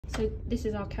So this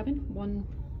is our cabin, 1,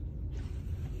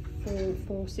 4,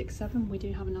 4, 6, 7. We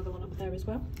do have another one up there as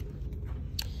well.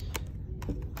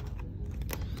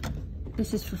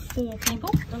 This is for 4 people.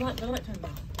 The light turned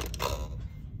off.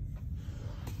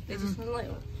 Is this the light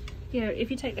on? Yeah,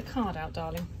 if you take the card out,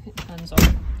 darling, it turns on.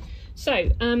 So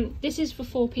this is for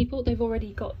 4 people. They've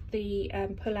already got the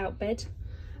pull-out bed,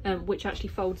 which actually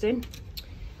folds in.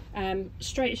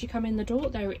 Straight as you come in the door,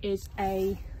 there is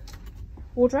a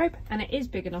wardrobe, and it is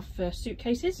big enough for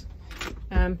suitcases.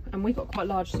 And we've got quite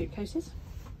large suitcases.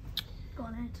 Got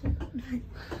an Ayrton.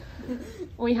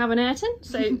 We have an Ayrton,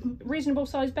 so reasonable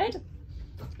size bed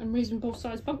and reasonable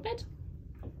size bunk bed.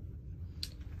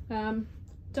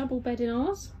 Double bed in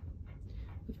ours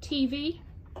with TV.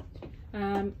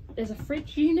 There's a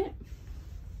fridge unit,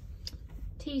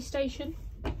 tea station,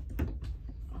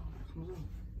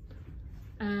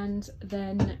 and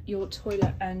then your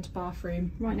toilet and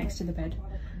bathroom right next to the bed.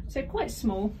 So quite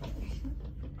small,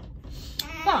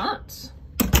 but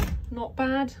not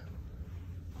bad.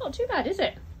 Not too bad, is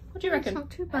it? What do you reckon? It's not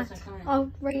too bad.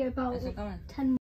 I'll rate it about 10.